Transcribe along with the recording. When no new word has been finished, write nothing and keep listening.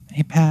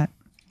Hey, Pat,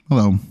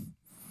 Hello.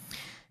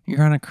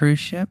 you're on a cruise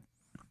ship,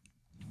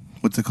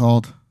 What's it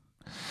called?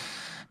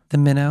 the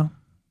Minnow.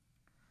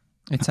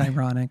 It's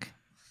ironic.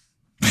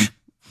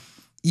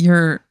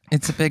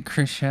 It's a big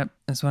cruise ship,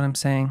 is what I'm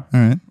saying. All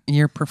right.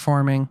 You're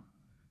performing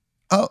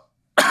Oh,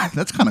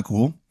 that's kind of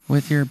cool.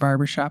 with your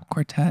barbershop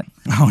quartet.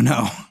 Oh,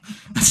 no.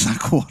 That's not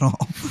cool at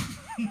all.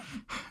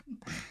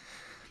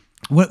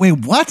 Wait,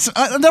 what?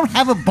 I don't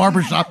have a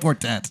barbershop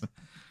quartet.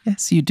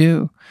 Yes, you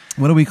do.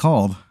 What are we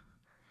called?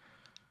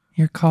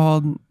 You're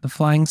called the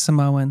Flying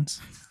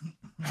Samoans.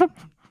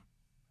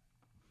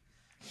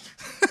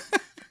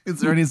 Is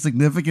there any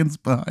significance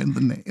behind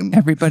the name?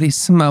 Everybody's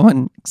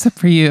Samoan except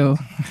for you.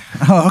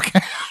 Oh,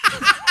 okay.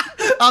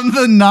 I'm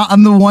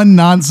the one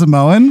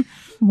non-Samoan.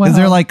 Well, Is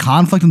there like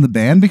conflict in the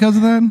band because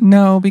of that?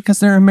 No, because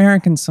they're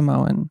American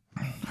Samoan.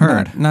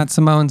 Heard. Not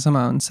Samoan.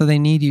 So they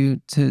need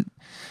you to.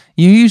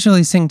 You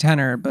usually sing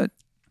tenor, but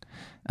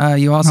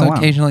you also wow.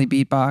 occasionally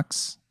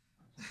beatbox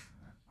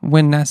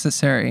when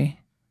necessary.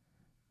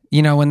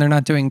 You know, when they're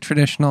not doing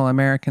traditional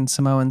American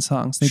Samoan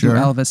songs, they Sure. do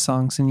Elvis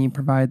songs, and you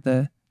provide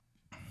the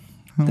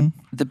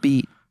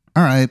beat.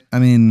 All right. I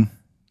mean,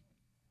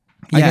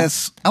 I Yeah.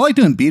 guess I like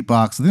doing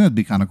beatbox. I think that'd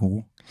be kind of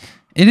cool.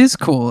 It is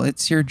cool.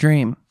 It's your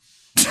dream.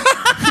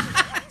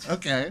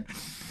 Okay.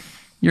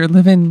 You're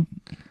living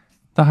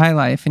the high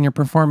life, and you're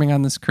performing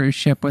on this cruise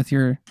ship with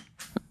your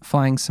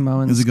Flying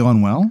Samoans. Is it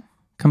going well?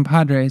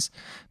 Compadres.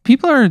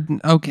 People are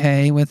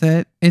okay with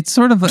it. It's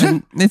sort of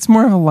it's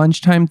more of a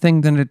lunchtime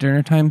thing than a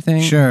dinner time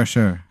thing.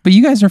 Sure. But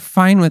you guys are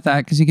fine with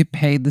that because you get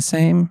paid the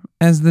same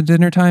as the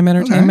dinner time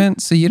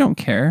entertainment, so you don't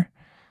care.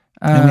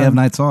 And we have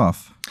nights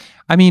off.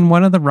 I mean,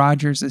 one of the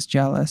Rogers is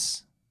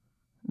jealous.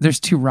 There's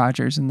two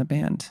Rogers in the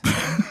band,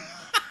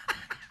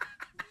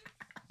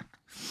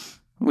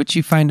 which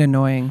you find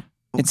annoying.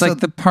 It's So- like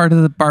the part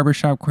of the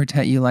barbershop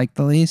quartet you like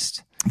the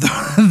least.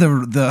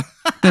 the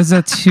There's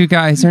two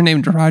guys. They're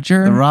named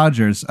Roger.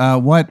 Rogers.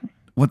 What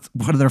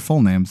are their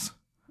full names?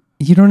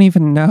 You don't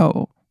even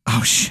know.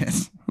 Oh shit.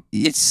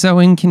 It's so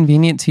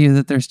inconvenient to you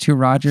that there's two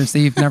Rogers that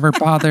you've never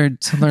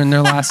bothered to learn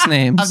their last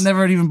names. I've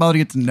never even bothered to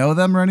get to know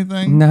them or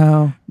anything.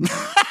 No.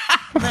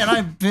 Man,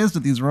 I'm pissed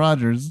at these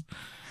Rogers.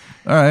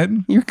 All right.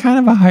 You're kind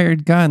of a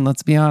hired gun,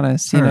 let's be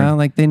honest. You Sure. know,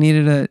 like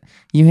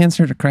you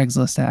answered a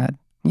Craigslist ad,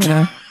 you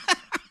know?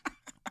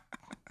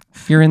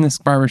 You're in this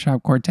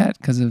barbershop quartet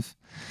because of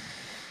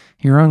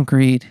your own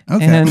greed.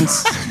 Okay. And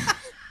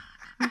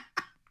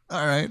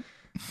All right.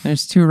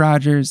 there's two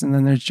Rogers and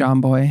then there's John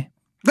Boy.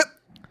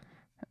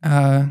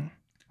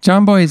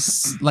 John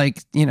Boy's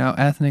like, you know,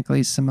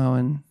 ethnically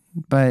Samoan,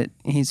 but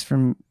he's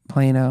from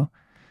Plano,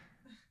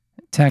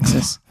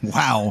 Texas.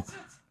 Wow.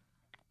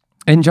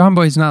 And John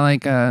Boy's not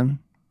like a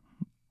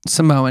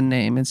Samoan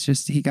name. It's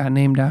just he got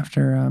named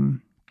after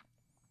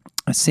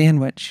a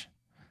sandwich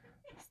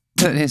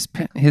that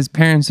his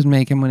parents would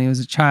make him when he was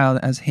a child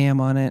as ham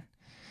on it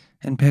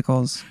and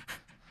pickles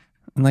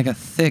and like a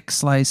thick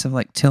slice of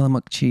like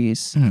Tillamook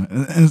cheese. Yeah,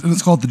 and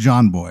it's called the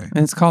John Boy.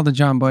 And it's called a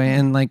John Boy,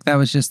 and like that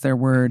was just their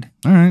word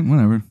All right,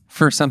 whatever.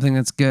 for something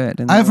that's good.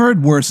 And I've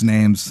heard worse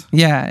names.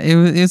 yeah,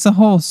 it's a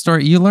whole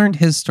story. You learned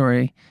his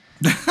story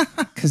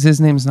because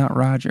his name's not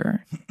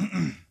Roger.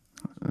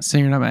 So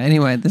you're not.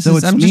 Anyway, I'm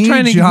just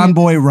trying to John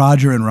Boy,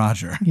 Roger, and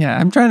Roger. Yeah,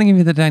 I'm trying to give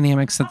you the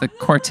dynamics of the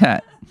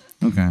quartet.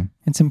 Okay.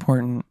 It's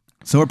important.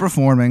 So we're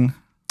performing.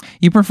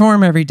 You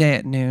perform every day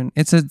at noon.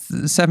 It's a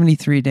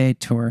 73-day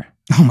tour.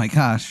 Oh my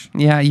gosh.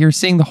 Yeah, you're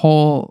seeing the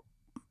whole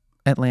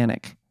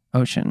Atlantic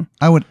Ocean.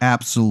 I would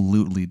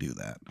absolutely do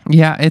that.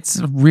 Yeah, it's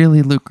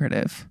really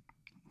lucrative.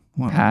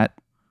 Wow. Pat,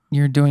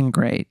 you're doing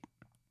great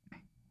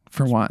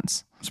for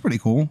once. It's pretty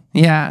cool.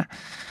 Yeah.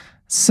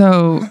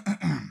 So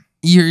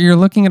you're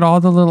looking at all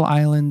the little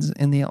islands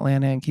in the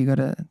Atlantic. You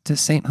go to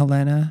St.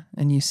 Helena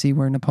and you see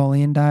where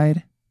Napoleon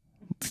died.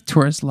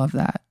 Tourists love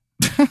that.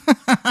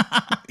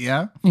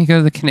 Yeah. You go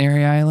to the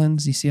Canary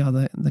Islands, you see all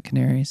the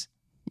canaries.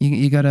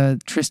 You go to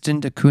Tristan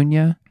da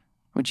Cunha,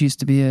 which used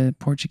to be a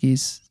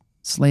Portuguese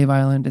slave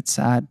island. It's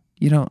sad.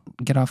 You don't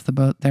get off the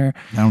boat there.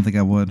 I don't think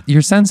I would.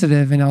 You're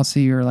sensitive, and also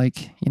you're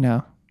like, you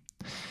know,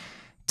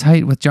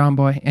 tight with John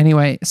Boy.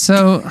 Anyway,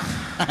 so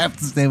I have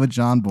to stay with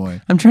John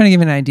Boy. I'm trying to give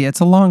you an idea. It's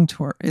a long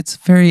tour. It's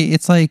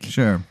like,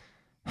 Sure.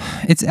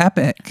 it's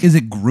epic. Is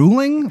it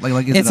grueling?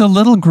 It's a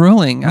little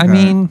grueling. I Okay.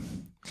 mean,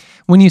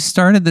 when you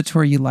started the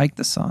tour, you liked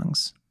the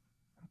songs,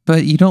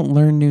 but you don't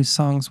learn new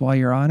songs while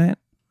you're on it.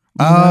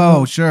 You Oh,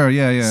 know? sure.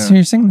 Yeah. So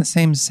you're singing the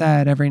same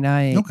set every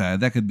night. Okay,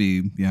 that could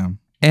be, yeah.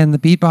 And the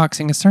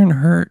beatboxing is starting to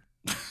hurt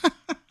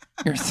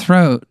your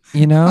throat,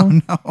 you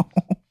know? Oh, no.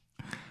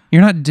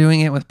 You're not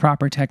doing it with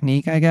proper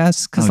technique, I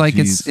guess, because Oh, like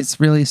geez. it's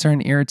really starting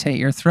to irritate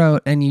your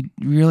throat, and you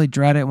really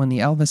dread it when the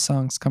Elvis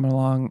songs come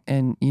along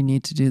and you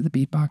need to do the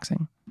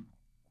beatboxing.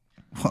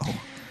 Whoa.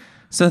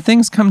 So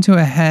things come to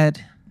a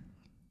head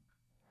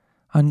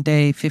on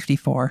day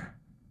 54.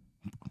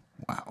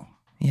 Wow.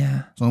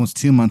 Yeah. It's almost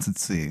 2 months at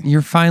sea.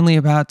 You're finally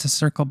about to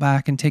circle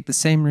back and take the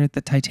same route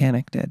the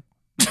Titanic did.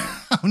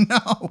 Oh,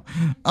 no.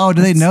 Oh,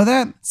 do they know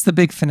that? It's the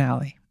big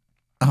finale.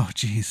 Oh,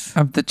 jeez.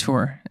 of the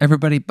tour.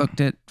 Everybody booked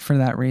it for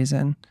that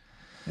reason.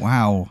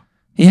 Wow.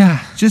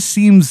 Yeah, Just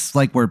seems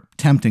like we're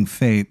tempting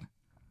fate.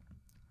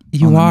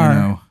 you are.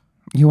 All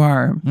You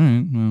are.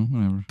 right, well,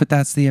 whatever. But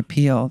that's the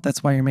appeal.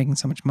 That's why you're making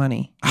so much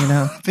money, you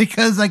know?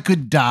 Because I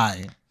could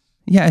die.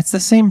 Yeah, it's the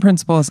same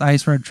principle as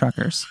Ice Road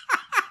Truckers.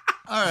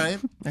 All right.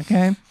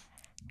 Okay?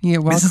 You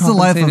get well This is the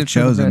life I've compensated for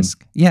the chosen.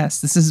 risk.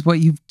 Yes, this is what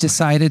you've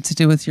decided to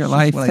do with your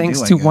life, what I thanks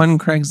do, I to guess. one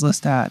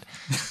Craigslist ad.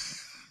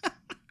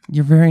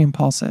 You're very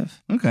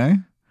impulsive. Okay.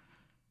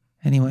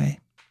 Anyway,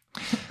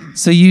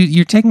 so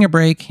you're taking a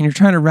break and you're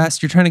trying to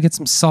rest. You're trying to get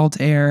some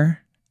salt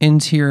air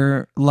into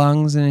your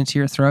lungs and into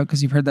your throat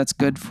because you've heard that's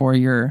good for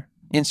your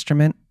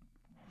instrument.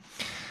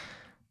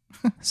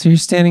 So you're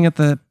standing at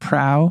the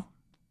prow.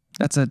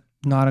 That's a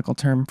nautical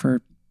term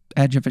for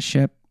edge of a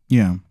ship.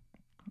 Yeah.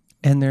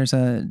 And there's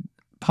a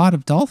pod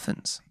of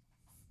dolphins.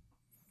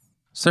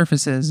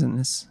 Surfaces and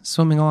is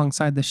swimming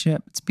alongside the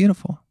ship. It's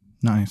beautiful.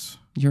 Nice.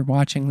 You're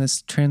watching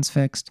this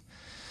transfixed.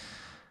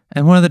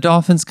 And one of the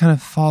dolphins kind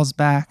of falls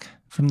back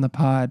from the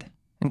pod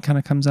and kind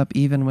of comes up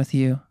even with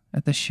you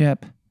at the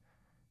ship.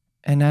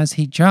 And as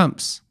he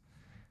jumps,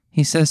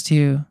 he says to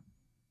you,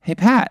 "Hey,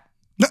 Pat.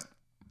 No.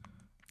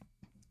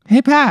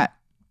 Hey, Pat."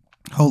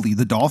 Holy,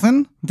 the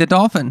dolphin? The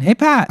dolphin. "Hey,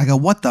 Pat. I go,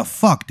 what the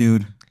fuck,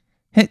 dude?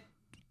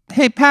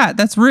 Hey, Pat.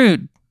 That's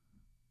rude.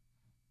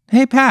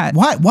 Hey, Pat.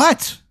 What?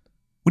 What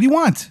do you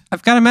want?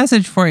 I've got a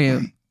message for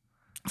you.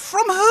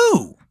 From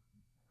who?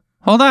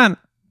 Hold on.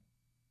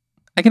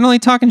 I can only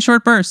talk in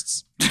short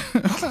bursts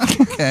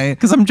Okay.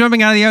 because I'm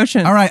jumping out of the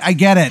ocean. All right, I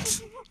get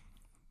it.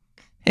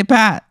 Hey,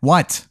 Pat.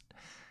 What?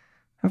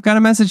 I've got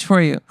a message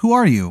for you. Who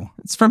are you?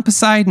 It's from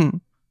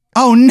Poseidon,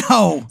 Oh,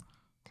 no.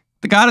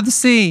 the god of the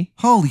sea.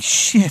 Holy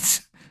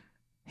shit.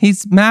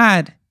 He's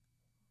mad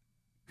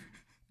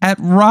at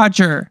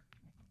Roger.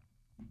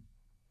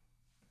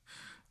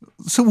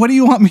 So what do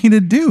you want me to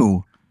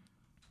do?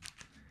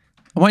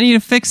 I want you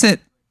to fix it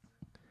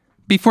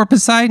before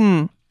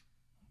Poseidon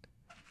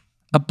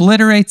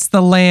obliterates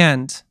the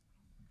land."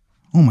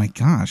 Oh, my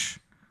gosh.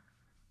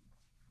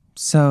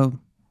 So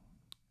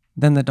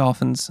then the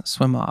dolphins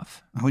swim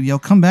off. Oh, yo,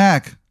 come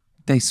back.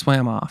 They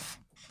swam off.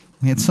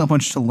 We had so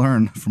much to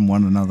learn from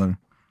one another.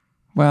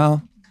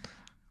 Well,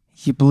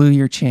 you blew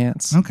your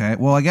chance. Okay,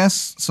 well, I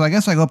guess I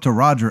go up to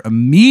Roger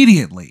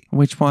immediately.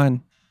 Which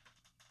one?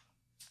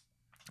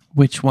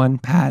 Which one,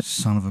 Pat?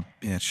 Son of a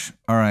bitch.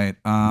 All right.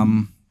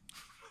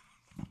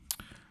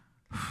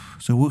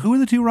 So who are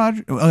the two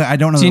Roger? Okay, I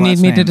don't know. Do you their need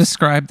last me to names.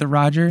 describe the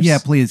Rogers? Yeah,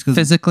 please. 'Cause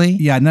Physically?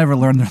 yeah, I never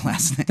learned their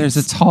last name. There's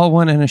a tall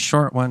one and a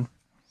short one.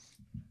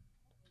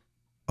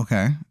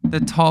 Okay. The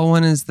tall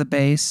one is the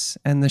bass,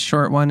 and the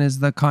short one is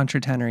the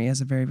contratenor. He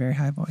has a very, very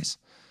high voice.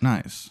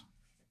 Nice.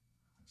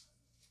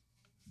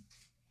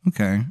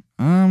 Okay.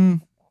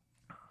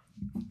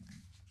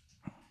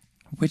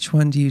 Which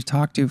one do you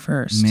talk to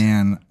first?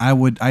 Man,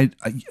 I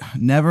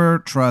never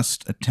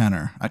trust a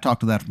tenor. I talk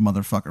to that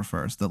motherfucker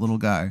first, that little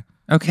guy.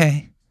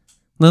 Okay.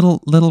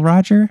 Little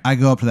Roger? I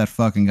go up to that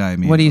fucking guy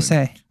immediately. What do you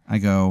say? I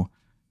go,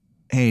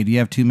 "Hey, do you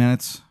have 2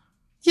 minutes?"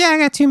 Yeah, I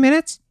got 2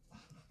 minutes.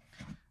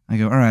 I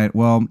go, "All right,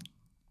 well,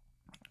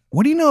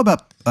 what do you know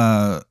about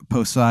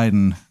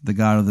Poseidon, the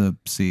god of the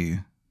sea?"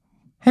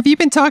 Have you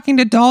been talking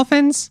to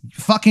dolphins?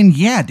 Fucking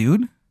yeah,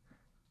 dude.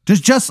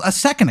 Just a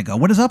second ago.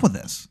 What is up with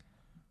this?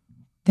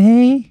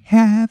 They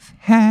have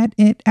had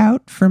it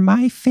out for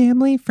my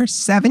family for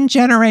 7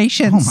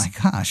 generations. Oh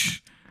my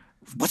gosh.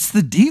 What's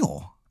the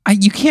deal?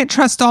 You can't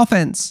trust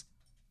dolphins.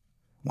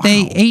 Wow.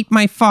 They ate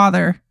my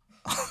father.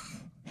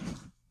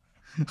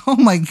 Oh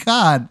my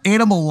god.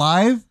 Ate him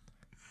alive?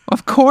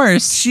 Of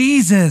course.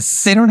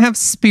 Jesus. They don't have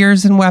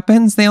spears and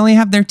weapons. They only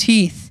have their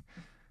teeth.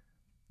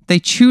 They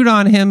chewed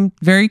on him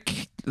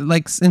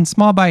in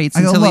small bites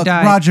I go, until he look,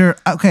 died. Roger,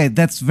 okay,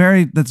 that's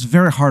very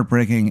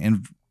heartbreaking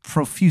and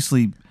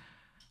profusely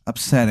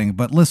upsetting.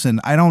 But listen,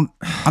 I'm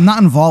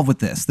not involved with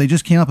this. They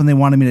just came up and they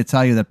wanted me to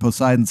tell you that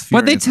Poseidon's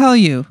furious. What'd they tell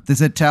you? They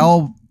said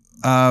tell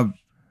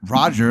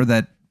Roger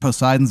that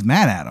Poseidon's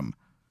mad at him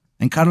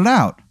and cut it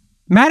out.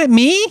 Mad at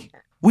me?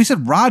 We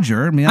said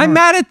Roger. I mean, I'm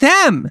mad at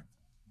them.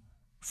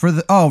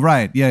 Oh,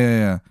 right.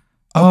 Yeah.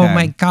 Oh Okay.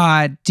 my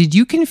God. Did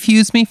you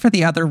confuse me for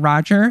the other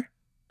Roger?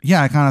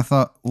 Yeah, I kind of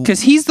thought.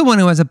 Because he's the one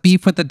who has a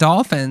beef with the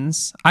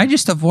dolphins. I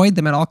just avoid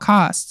them at all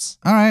costs.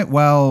 All right.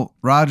 Well,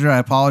 Roger, I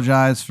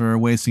apologize for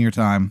wasting your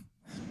time.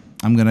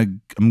 I'm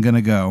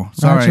gonna go.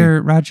 Sorry.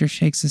 Roger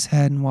shakes his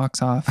head and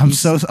walks off. I'm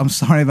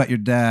sorry about your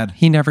dad.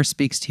 He never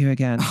speaks to you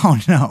again. Oh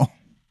no.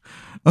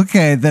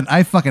 Okay, then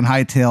I fucking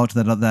hightail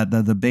to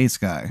the bass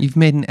guy. You've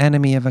made an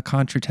enemy of a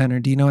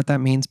contratenor. Do you know what that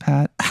means,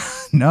 Pat?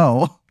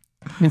 No.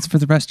 It means for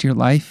the rest of your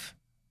life,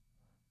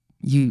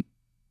 you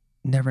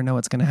never know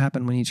what's going to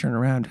happen when you turn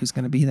around, who's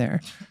going to be there,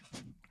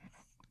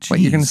 what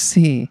you're going to Jeez.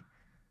 see,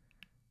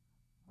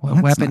 what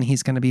That's weapon not-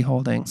 he's going to be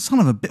holding. Son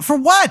of a bitch. For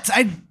what?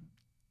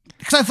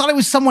 Because I thought it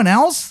was someone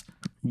else?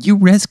 You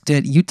risked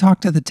it. You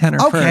talked to the tenor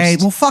Okay,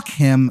 first. well, fuck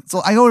him.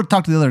 So I go to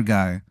talk to the other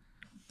guy.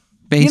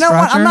 Base You know what?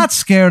 Roger? I'm not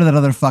scared of that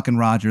other fucking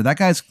Roger. That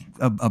guy's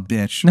a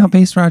bitch. No,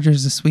 Base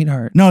Roger's a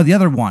sweetheart. No, the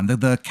other one, the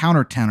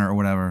countertenor or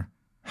whatever.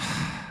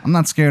 I'm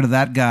not scared of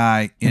that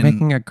guy. You're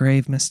making a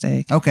grave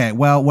mistake. Okay,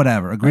 well,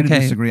 whatever. Agree to Okay.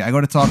 disagree. I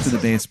go to talk to the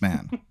bass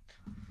man.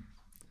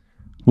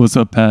 What's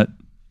up, Pat?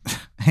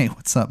 Hey,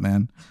 what's up,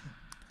 man?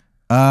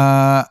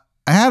 I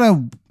had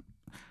a.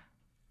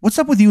 What's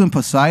up with you and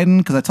Poseidon?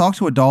 Because I talked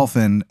to a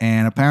dolphin,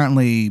 and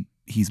apparently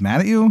he's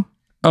mad at you.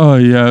 Oh,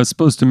 yeah, I was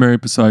supposed to marry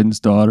Poseidon's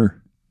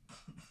daughter.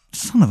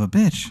 Son of a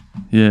bitch.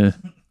 Yeah,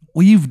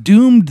 Well, you've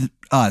doomed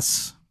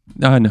us.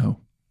 I know.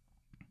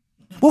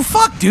 Well,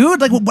 fuck, dude.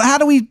 Like, how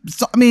do we?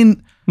 I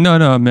mean,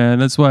 No, man.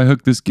 That's why I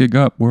hooked this gig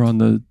up. We're on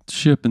the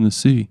ship in the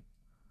sea.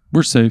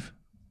 We're safe.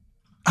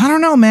 I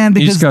don't know, man. You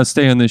Because just gotta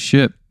stay on this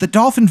ship. the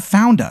dolphin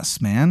found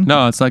us, man.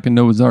 No, it's like a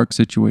Noah's Ark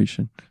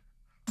situation.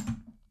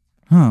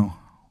 Oh.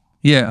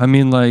 Yeah, I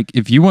mean, like,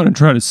 if you want to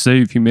try to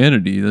save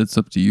humanity, that's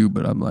up to you.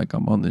 But I'm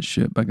on this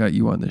ship. I got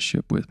you on this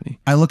ship with me.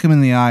 I look him in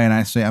the eye and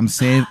I say, I'm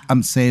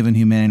saving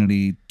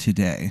humanity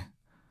today.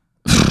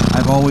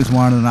 I've always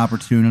wanted an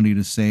opportunity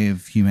to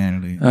save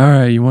humanity. All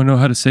right, you want to know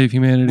how to save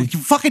humanity? You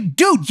fucking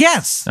dude,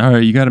 yes. All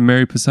right, you got to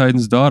marry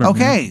Poseidon's daughter. man.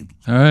 Okay.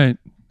 All right.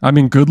 I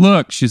mean, good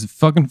luck. She's a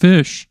fucking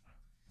fish.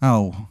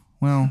 Oh,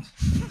 well.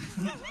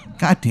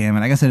 God damn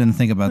it. I guess I didn't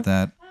think about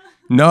that.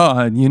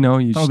 No, you That would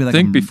be should like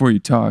think a- before you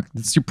talk.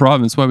 That's your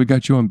problem. That's why we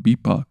got you on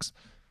beatbox.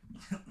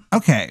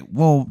 Okay.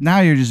 Well, now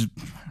you're just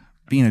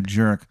being a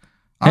jerk.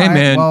 All Hey, right,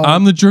 man, well,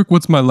 I'm the jerk.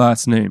 What's my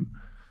last name?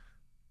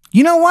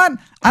 you know what?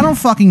 I don't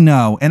fucking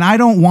know, and I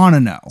don't want to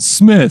know.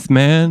 Smith,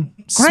 man.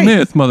 Great.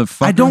 Smith,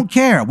 motherfucker. I don't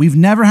care. We've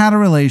never had a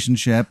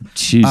relationship.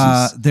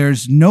 Jesus.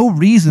 There's no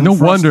reason. No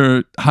for us-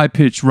 wonder high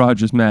pitched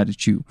Roger's mad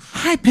at you.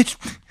 High pitch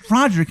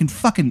Roger can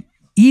fucking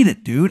eat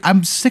it, dude.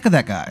 I'm sick of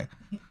that guy.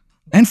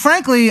 And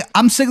frankly,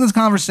 I'm sick of this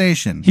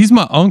conversation. He's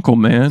my uncle,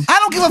 man. I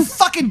don't give a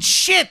fucking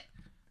shit.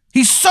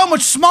 He's so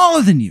much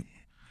smaller than you.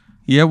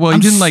 Yeah, well, he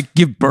I'm didn't s- like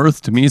give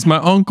birth to me. He's my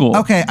uncle.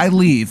 Okay, I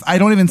leave. I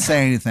don't even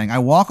say anything. I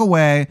walk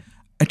away.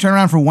 I turn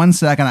around for 1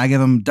 second. I give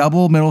him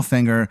double middle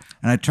finger,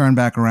 and I turn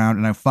back around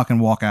and I fucking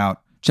walk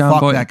out. John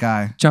Fuck Boy- that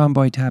guy. John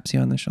Boy taps you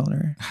on the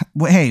shoulder.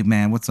 Hey,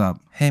 man, what's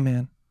up? Hey,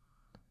 man.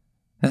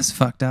 That's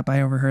fucked up.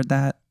 I overheard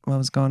that. What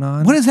was going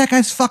on? What is that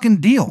guy's fucking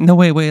deal? No,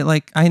 wait.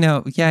 Like, I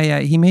know. Yeah.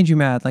 He made you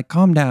mad. Like,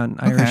 calm down,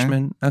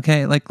 Irishman.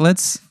 Okay, like,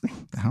 let's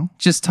The hell?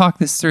 just talk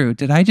this through.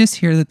 Did I just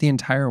hear that the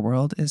entire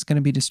world is going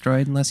to be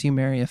destroyed unless you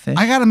marry a fish?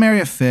 I gotta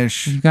marry a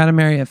fish. You got to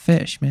marry a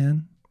fish,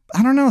 man.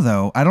 I don't know,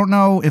 though. I don't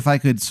know if I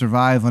could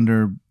survive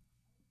under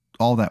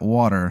all that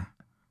water.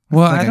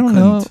 Well, feel like I I don't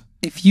know couldn't.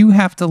 if you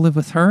have to live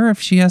with her,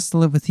 if she has to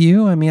live with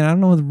you. I mean, I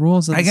don't know the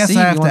rules of the I guess sea.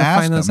 I have You to wanna ask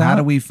find them. those How out?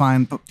 do we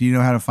find? Do you know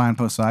how to find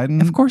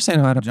Poseidon? Of course, I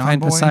know how to John find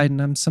Boy? Poseidon.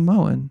 I'm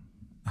Samoan.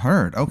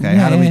 Heard. Okay.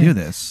 Yeah, how do we yeah. do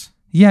this?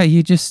 Yeah,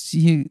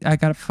 I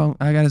got a phone.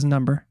 I got his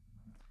number.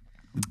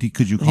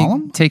 Could you He call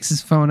him? takes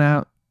his phone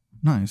out.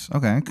 Nice.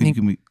 Okay. Could He- you?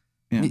 Can we?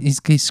 Yeah.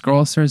 He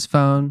scrolls through his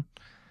phone.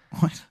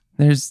 What?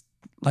 There's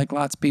like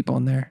lots of people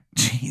in there.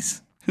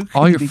 Jeez. Who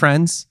All could your be-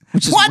 friends,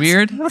 which is What?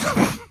 weird.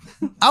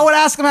 I would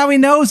ask him how he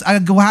knows. I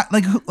would go out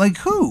like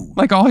who?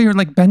 Like all your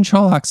like Ben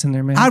Cholak's in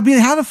there, man. I'd be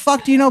how the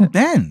fuck do you know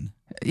Ben?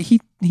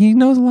 He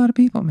knows a lot of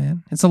people,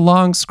 man. It's a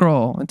long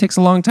scroll. It takes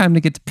a long time to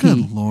get to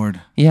pee. Good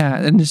lord. Yeah,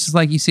 and it's just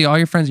like you see all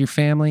your friends, your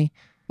family,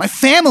 My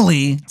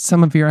family.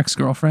 some of your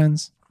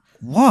ex-girlfriends.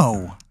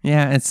 Whoa.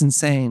 Yeah, it's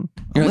insane.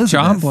 You're like Elizabeth.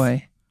 John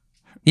Boy.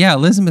 Yeah,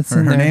 Elizabeth's Her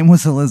in there. name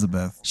was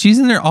Elizabeth. She's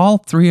in there. All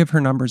three of her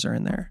numbers are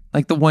in there.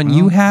 Like the one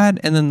you had,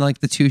 and then like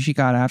the two she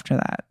got after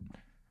that,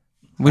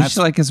 which That's-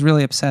 like is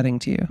really upsetting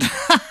to you.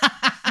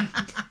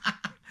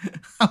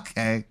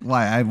 Okay.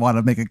 Why? I want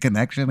to make a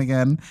connection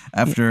again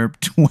after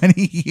 20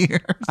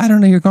 years. I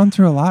don't know. You're going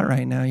through a lot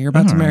right now. You're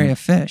about to marry Alright.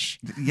 a fish.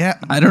 Yeah.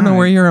 I don't know alright.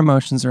 where your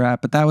emotions are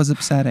at, but that was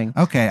upsetting.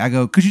 Okay. I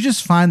go, could you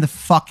just find the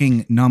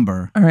fucking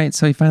number? All right,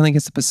 so he finally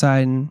gets to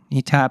Poseidon.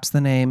 He taps the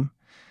name.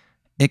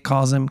 It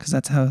calls him because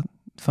that's how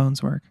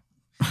phones work.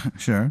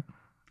 Sure.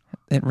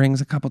 It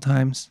rings a couple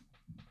times.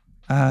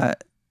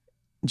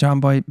 John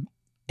Boy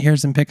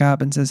hears him pick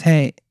up and says,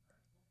 "Hey,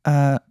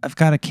 I've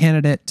got a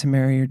candidate to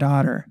marry your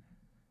daughter."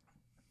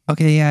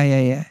 Okay,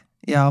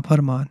 yeah. I'll put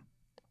him on.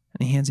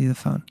 And he hands you the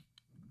phone.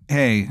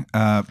 Hey,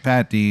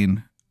 Pat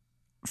Dean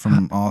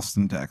from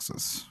Austin,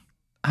 Texas.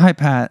 Hi,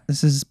 Pat.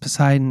 This is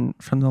Poseidon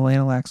from the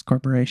Lanalax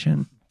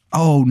Corporation.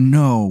 Oh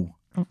no.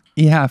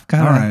 Yeah, I've All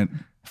got right.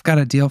 I've got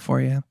a deal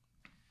for you.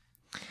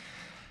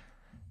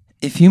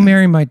 If you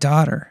marry my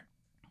daughter,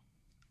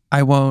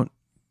 I won't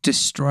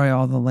destroy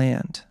all the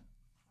land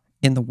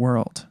in the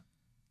world.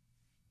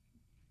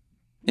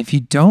 If you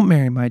don't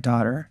marry my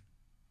daughter,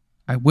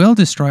 I will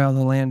destroy all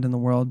the land in the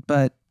world,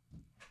 but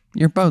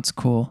your boat's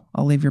cool.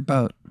 I'll leave your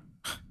boat.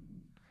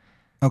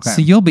 Okay.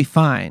 So you'll be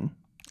fine.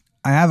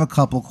 I have a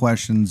couple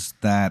questions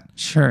that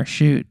Sure,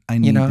 shoot. I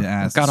need to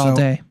ask. I've got all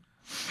So- day.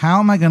 how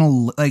am I going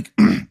to like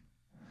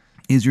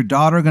is your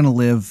daughter going to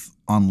live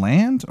on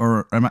land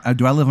or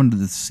do I live under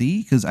the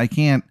sea cuz I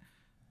can't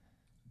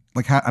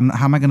like how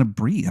am I going to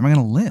breathe? How am I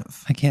going to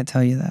live? I can't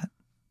tell you that.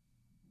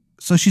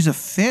 So she's a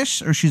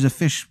fish, or she's a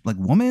fish like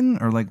woman,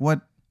 or like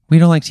what? We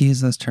don't like to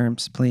use those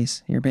terms,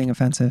 please. You're being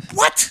offensive.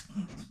 What?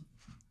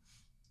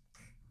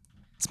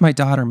 It's my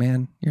daughter,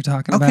 man. You're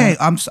talking Okay,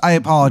 about. I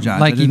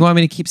apologize. Like, I you didn't- want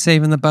me to keep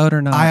saving the boat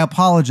or not? I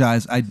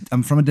apologize.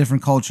 I'm from a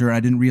different culture. I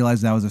didn't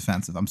realize that was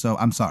offensive. I'm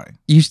sorry.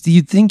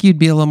 You'd think you'd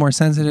be a little more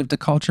sensitive to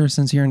culture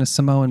since you're in a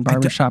Samoan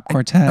barbershop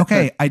quartet.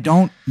 Okay, I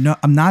don't know.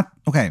 I'm not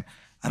okay.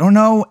 I don't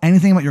know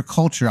anything about your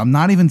culture. I'm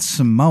not even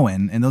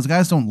Samoan, and those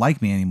guys don't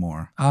like me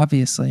anymore. but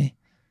obviously.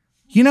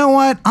 You know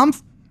what?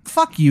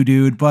 Fuck you,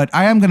 dude. But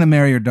I am gonna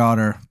marry your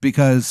daughter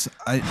because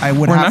I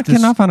would We're have not to.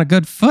 getting off on a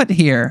good foot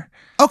here.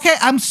 Okay,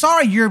 I'm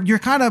sorry. You're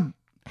kind of.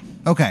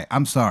 Okay,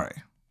 I'm sorry,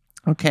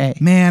 Okay.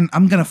 man.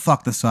 I'm gonna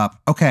fuck this up.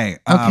 Okay.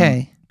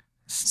 Okay.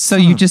 So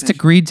son you of a just bitch.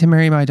 agreed to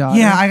marry my daughter?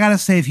 Yeah, I gotta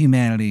save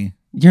humanity.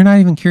 You're not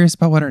even curious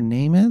about what her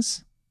name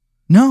is?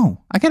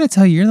 No. I gotta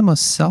tell you, you're the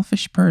most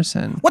selfish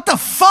person. What the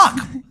fuck?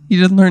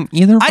 You didn't learn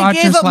either of I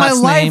gave Roger's up my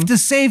last life name. to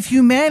save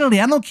humanity.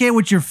 I don't care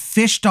what your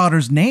fish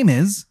daughter's name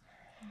is.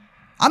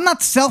 I'm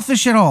not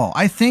selfish at all.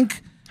 I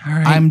think All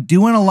right. I'm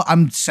doing a lot.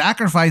 I'm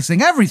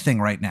sacrificing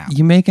everything right now.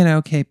 You make an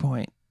okay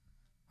point.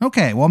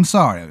 Okay, well, I'm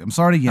sorry. I'm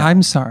sorry to yell.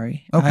 I'm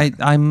sorry. Okay.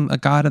 I'm a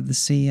god of the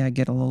sea. I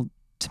get a little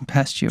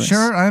tempestuous.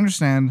 Sure, I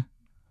understand.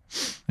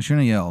 I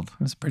shouldn't have yelled.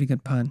 It was a pretty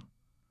good pun.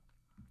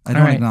 I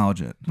don't right.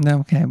 acknowledge it. No,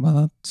 okay,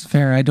 well, that's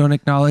fair. I don't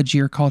acknowledge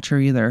your culture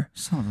either.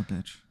 Son of a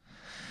bitch.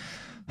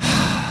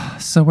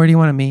 So where do you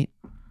want to meet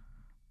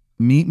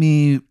Meet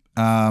me.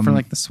 for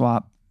like the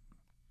swap?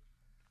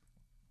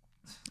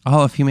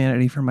 All of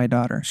humanity for my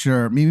daughter.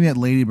 Sure. Meet me at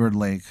Ladybird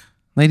Lake.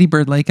 Lady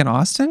Bird Lake in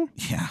Austin?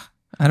 Yeah.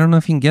 I don't know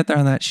if you can get there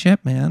on that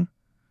ship, man.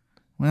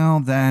 Well,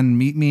 then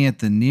meet me at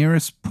the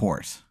nearest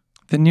port.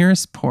 The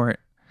nearest port.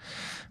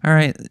 All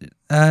right.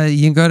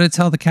 You can go to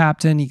tell the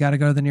captain. You got to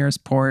go to the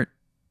nearest port.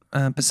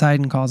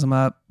 Poseidon calls him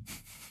up.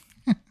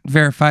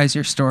 Verifies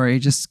your story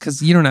just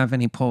because you don't have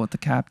any pull with the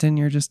captain.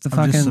 You're just the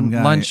I'm just some fucking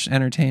guy. lunch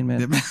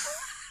entertainment.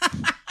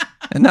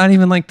 And not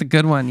even like the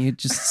good one. You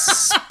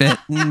just spit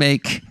and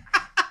make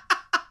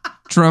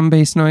drum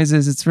bass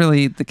noises. It's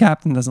really, the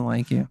captain doesn't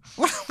like you.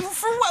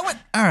 For what?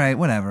 All right,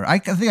 whatever. I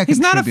think I He's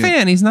not a contribute-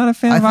 fan. He's not a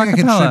fan I of think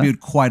I acapella. contribute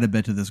quite a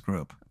bit to this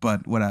group,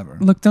 but whatever.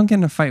 Look, don't get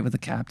in a fight with the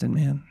captain,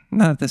 man.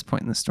 Not at this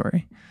point in the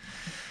story.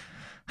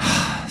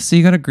 So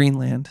you go to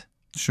Greenland.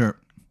 Sure.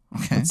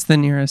 Okay. It's the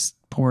nearest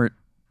port.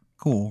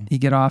 Cool. You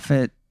get off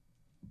at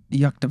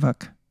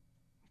Yuktavuk,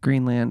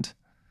 Greenland.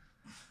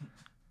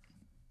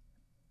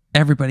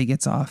 Everybody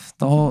gets off.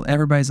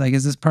 Everybody's like,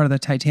 is this part of the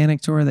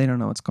Titanic tour? They don't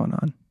know what's going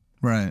on.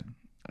 Right.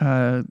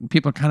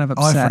 People are kind of Oh,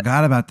 I upset.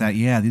 forgot about that.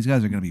 Yeah, these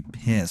guys are gonna be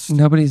pissed.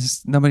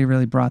 Nobody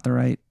really brought the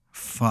right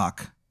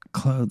Fuck.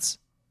 clothes.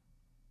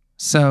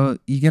 So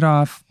you get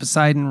off.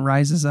 Poseidon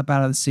rises up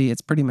out of the sea.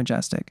 It's pretty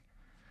majestic.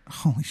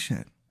 Holy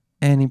shit.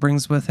 And he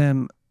brings with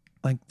him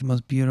like the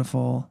most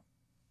beautiful,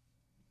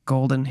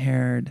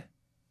 golden-haired,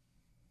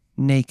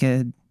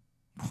 naked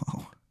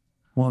Whoa.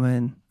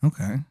 woman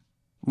Okay.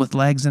 with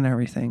legs and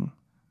everything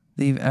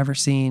that you've ever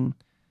seen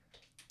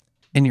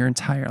in your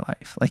entire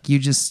life. Like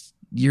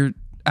you're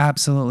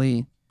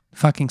absolutely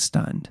fucking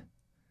stunned.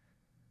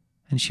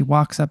 And she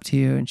walks up to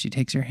you and she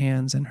takes your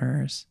hands in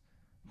hers,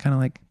 kind of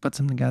like puts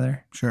them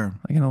together, Sure.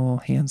 like in a little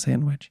hand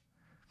sandwich.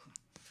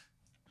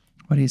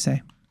 What do you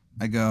say?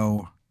 I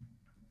go.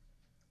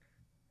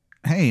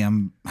 Hey,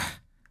 I'm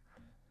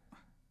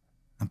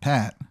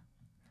Pat.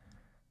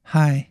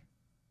 Hi,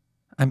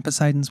 I'm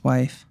Poseidon's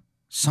wife.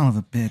 Son of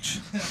a bitch.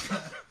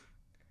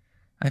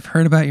 I've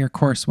heard about your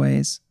coarse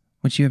ways,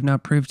 which you have now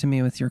proved to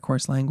me with your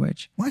coarse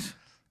language. What?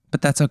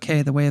 But that's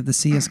okay. The way of the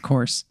sea is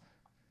coarse.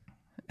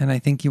 And I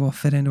think you will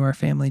fit into our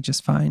family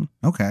just fine.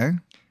 Okay.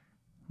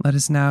 Let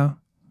us now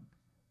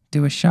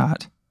do a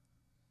shot.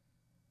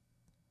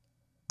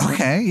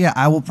 Okay. Yeah,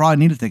 I will probably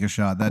need to take a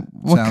shot.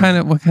 What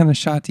kind of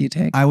shot do you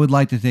take? I would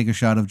like to take a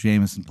shot of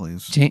Jameson,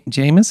 please.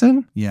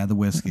 Jameson? Yeah, the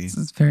whiskey.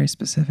 It's very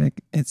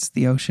specific. It's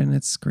the ocean.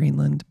 It's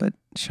Greenland, but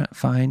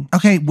fine.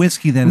 Okay,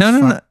 whiskey then. No, It's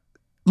no, fine. no.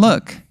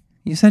 Look,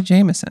 you said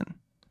Jameson.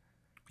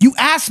 You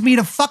asked me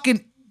to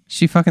fucking.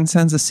 She fucking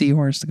sends a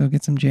seahorse to go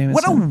get some Jameson.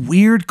 What a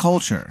weird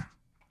culture.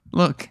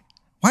 Look,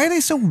 Why are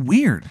they so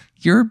weird?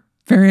 you're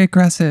very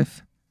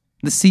aggressive.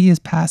 The sea is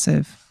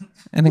passive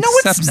and No,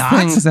 it's accepts not.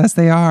 things as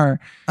they are.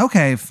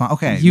 Okay, fine.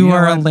 Okay. You know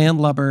are a what?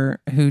 landlubber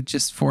who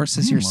just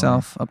forces Landlubber.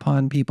 yourself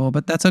upon people,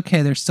 but that's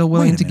okay. They're still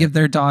willing Wait a to give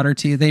their daughter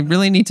to you. They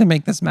really need to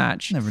make this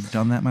match. Never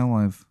done that in my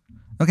life.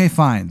 Okay,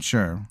 fine.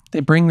 Sure.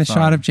 They bring the Sorry.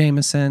 shot of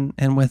Jameson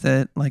and with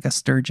it like a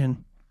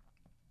sturgeon.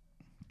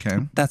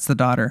 Okay. That's the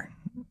daughter.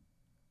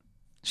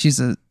 She's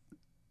a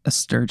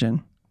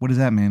sturgeon. What does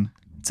that mean?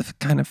 It's a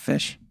kind of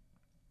fish.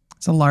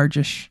 It's a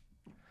largish,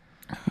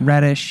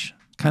 reddish,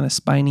 kind of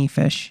spiny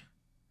fish.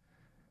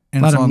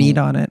 And A lot it's of meat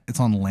on it. It's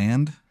on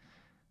land,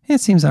 Yeah,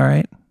 it seems all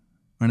right.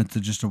 and it's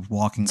just a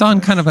walking. It's on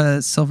fish? kind of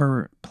a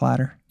silver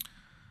platter.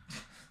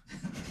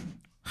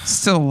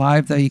 Still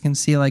alive though. You can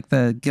see like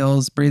the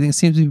gills breathing.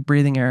 Seems to be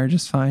breathing air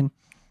just fine.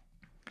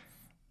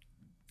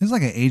 This is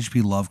like an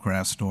H.P.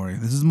 Lovecraft story.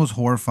 This is the most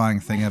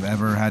horrifying thing I've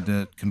ever had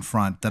to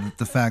confront. That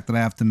the fact that I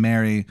have to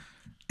marry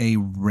a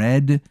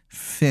red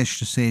fish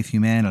to save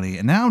humanity.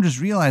 And now I'm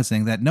just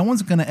realizing that no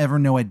one's going to ever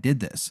know I did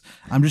this.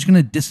 I'm just going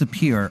to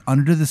disappear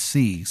under the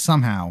sea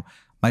somehow.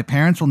 My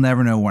parents will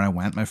never know where I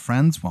went. My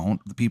friends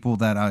won't. The people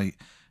that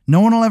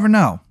no one will ever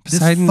know. This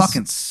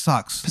fucking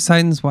sucks.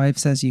 Poseidon's wife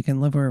says you can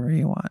live wherever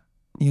you want.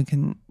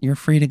 You're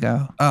free to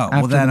go. Oh, well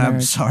after then the I'm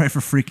marriage. sorry for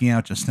freaking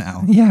out just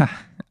now. Yeah.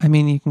 I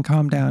mean, you can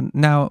calm down.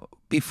 Now,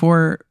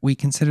 before we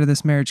consider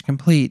this marriage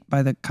complete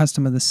by the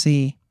custom of the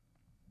sea,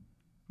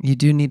 you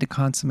do need to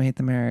consummate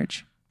the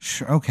marriage.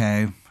 Sure.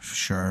 Okay.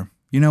 Sure.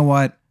 You know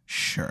what?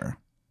 Sure.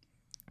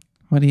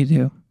 What do you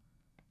do?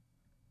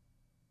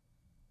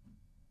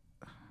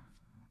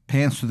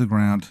 Pants to the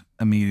ground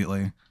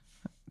immediately.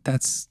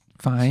 That's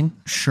fine.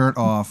 Shirt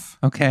off.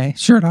 Okay.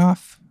 Shirt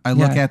off. I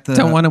look at the.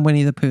 Don't want to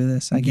Winnie the Pooh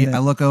this. I get it. I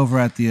look over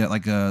at the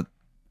like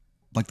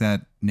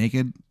that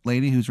naked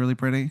lady who's really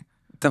pretty.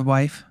 The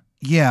wife.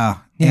 Yeah.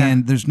 Yeah.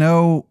 And there's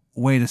no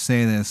way to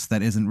say this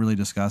that isn't really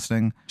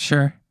disgusting,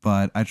 Sure.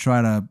 but I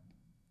try to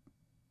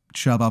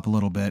chub up a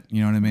little bit.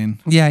 You know what I mean?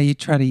 Yeah, you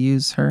try to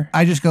use her.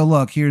 I just go,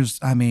 look, it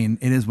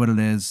is what it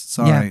is.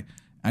 Sorry. Yeah.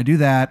 I do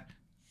that.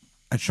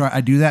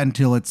 I do that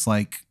until it's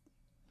like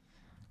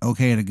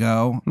okay to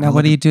go. Now,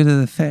 what do you do to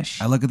the fish?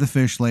 I look at the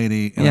fish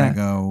lady and Yeah. I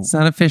go, It's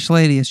not a fish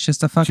lady. It's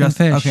just a fucking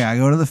fish. okay, I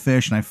go to the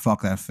fish and I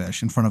fuck that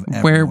fish in front of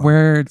everyone.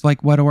 Where,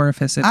 like, what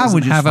orifice? It I doesn't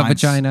would just have a find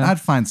vagina.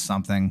 I'd find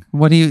something.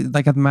 What do you,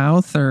 like a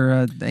mouth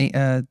or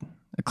a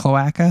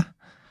cloaca?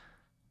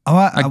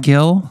 Oh, A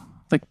gill?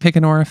 Like, pick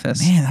an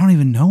orifice. man, I don't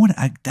even know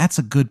that's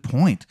a good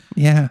point.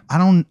 Yeah.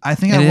 I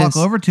think It I'd walk is.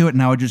 over to it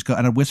and I would just go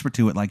and I'd whisper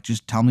to it, like,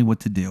 just tell me what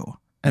to do.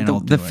 And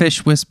I'll the do it.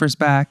 fish whispers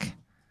back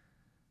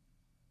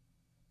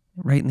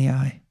right in the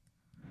eye.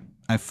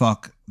 I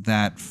fuck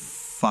that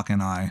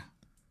fucking eye.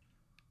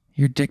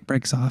 Your dick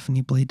breaks off and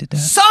you bleed to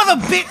death. Son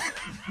of a bitch!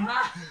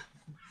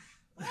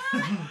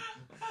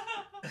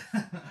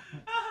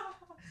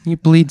 You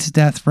bleed to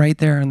death right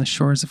there on the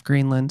shores of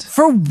Greenland.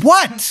 For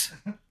what?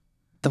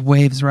 The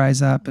waves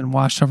rise up and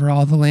wash over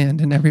all the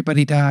land and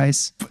everybody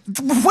dies.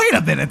 Wait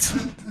a minute.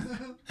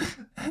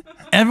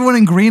 Everyone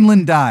in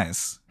Greenland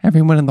dies.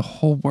 Everyone in the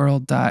whole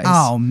world dies.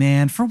 Oh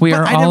man, We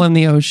are all in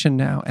the ocean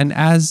now. And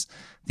as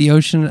the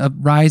ocean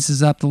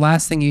rises up, the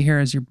last thing you hear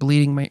is you're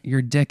bleeding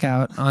your dick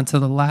out onto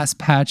the last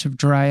patch of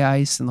dry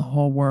ice in the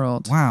whole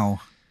world.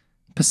 Wow.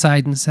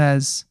 Poseidon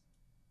says,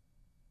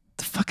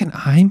 the fucking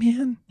eye,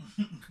 man?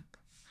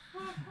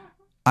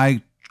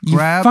 I You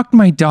grab fucked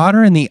my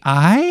daughter in the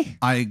eye?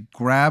 I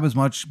grab as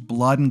much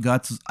blood and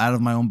guts out of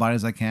my own body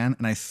as I can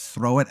and I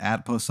throw it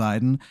at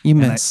Poseidon. You and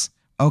miss.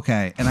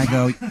 Okay. And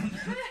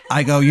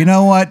I go, you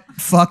know what?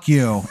 Fuck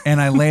you.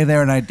 And I lay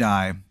there and I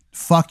die.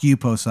 Fuck you,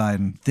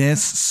 Poseidon.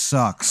 This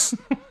sucks.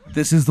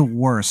 This is the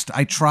worst.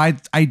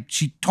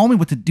 She told me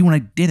what to do and I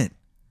did it.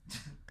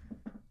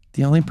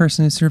 The only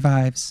person who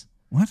survives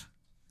What?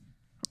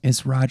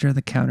 is Roger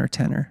the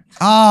countertenor,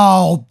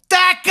 Oh,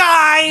 that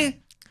guy!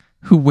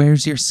 who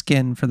wears your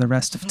skin for the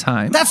rest of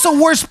time. That's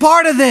the worst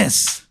part of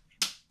this.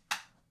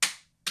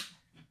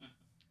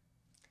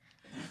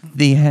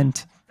 The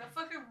end. That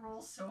fucking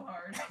rules so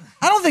hard.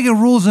 I don't think it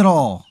rules at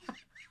all.